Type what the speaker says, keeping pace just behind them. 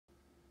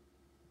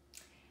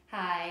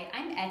Hi,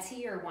 I'm Etty,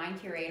 your wine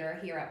curator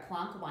here at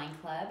Plonk Wine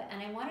Club,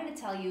 and I wanted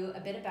to tell you a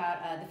bit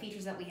about the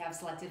features that we have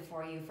selected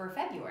for you for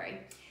February.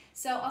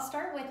 So I'll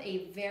start with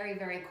a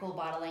very cool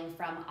bottling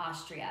from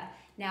Austria.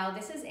 Now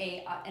this is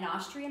an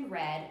Austrian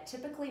red.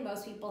 Typically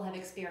most people have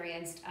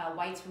experienced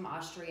whites from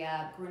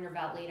Austria, Gruner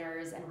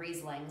Veltliners and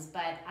Rieslings,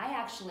 but I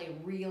actually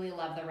really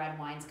love the red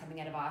wines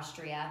coming out of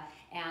Austria,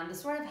 and the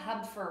sort of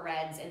hub for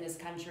reds in this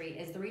country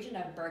is the region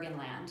of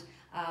Burgenland.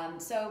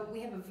 So we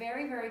have a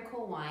very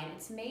cool wine.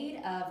 It's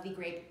made of the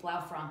grape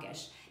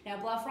Blaufränkisch. Now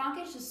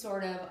Blaufränkisch is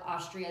sort of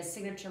Austria's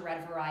signature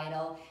red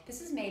varietal.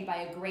 This is made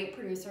by a great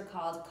producer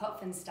called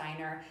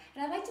Kopfensteiner,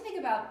 and I like to think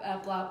about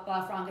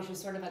Blaufränkisch as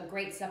sort of a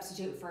great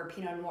substitute for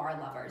Pinot Noir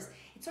lovers.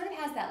 It sort of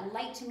has that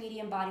light to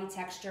medium body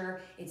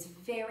texture. It's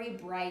very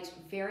bright,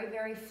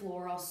 very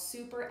floral,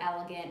 super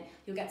elegant.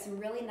 You'll get some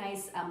really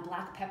nice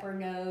black pepper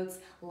notes,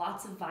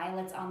 lots of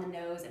violets on the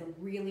nose, and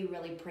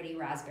really pretty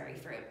raspberry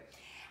fruit.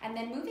 And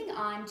then moving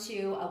on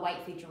to a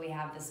white feature we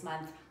have this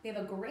month, we have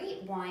a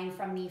great wine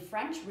from the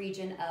French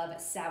region of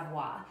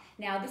Savoie.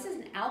 Now this is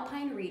an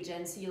alpine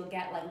region, so you'll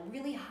get like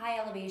really high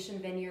elevation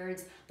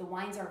vineyards. The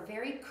wines are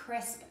very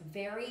crisp,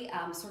 very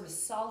sort of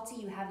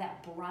salty. You have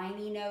that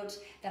briny note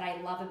that I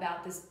love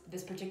about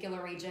this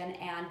particular region.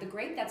 And the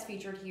grape that's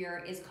featured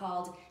here is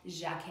called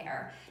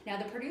Jacquard. Now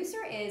the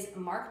producer is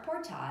Marc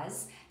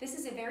Portaz. This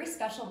is a very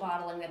special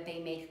bottling that they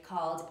make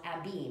called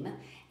Abîme.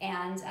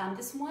 And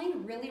this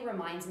wine really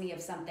reminds me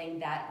of something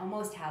that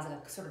almost has a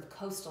sort of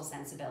coastal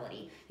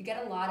sensibility. You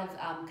get a lot of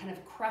kind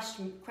of crushed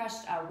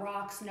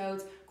rocks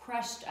notes,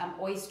 crushed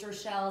oyster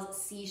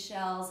shells,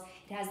 seashells.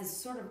 It has this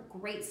sort of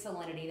great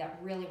salinity that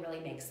really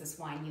makes this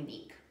wine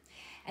unique.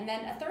 And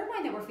then a third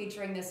wine that we're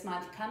featuring this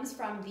month comes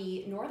from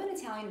the northern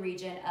Italian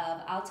region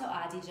of Alto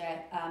Adige,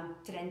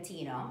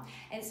 Trentino,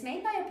 and it's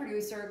made by a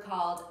producer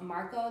called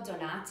Marco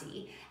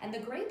Donati. And the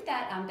grape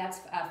that's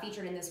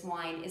featured in this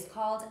wine is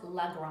called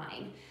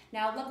Lagrein.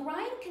 Now,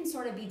 Lagrein can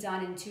sort of be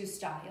done in two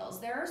styles.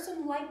 There are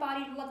some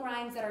light-bodied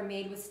Lagreins that are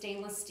made with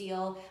stainless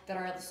steel that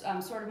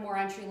are sort of more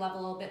entry-level,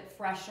 a little bit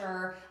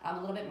fresher, a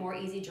little bit more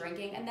easy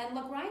drinking. And then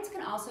Lagreins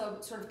can also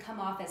sort of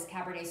come off as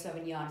Cabernet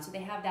Sauvignon. So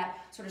they have that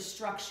sort of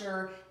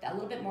structure, a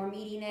little bit more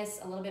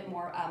meatiness, a little bit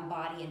more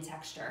body and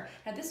texture.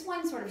 Now this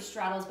wine sort of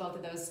straddles both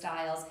of those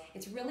styles.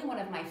 It's really one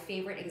of my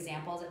favorite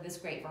examples of this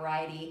grape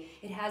variety.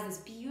 It has this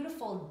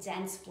beautiful,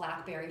 dense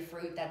blackberry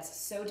fruit that's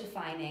so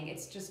defining.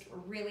 It's just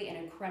really an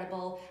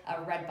incredible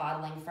red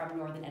bottling from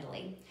northern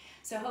Italy.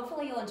 So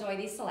hopefully you'll enjoy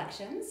these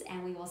selections,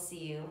 and we will see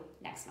you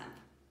next month.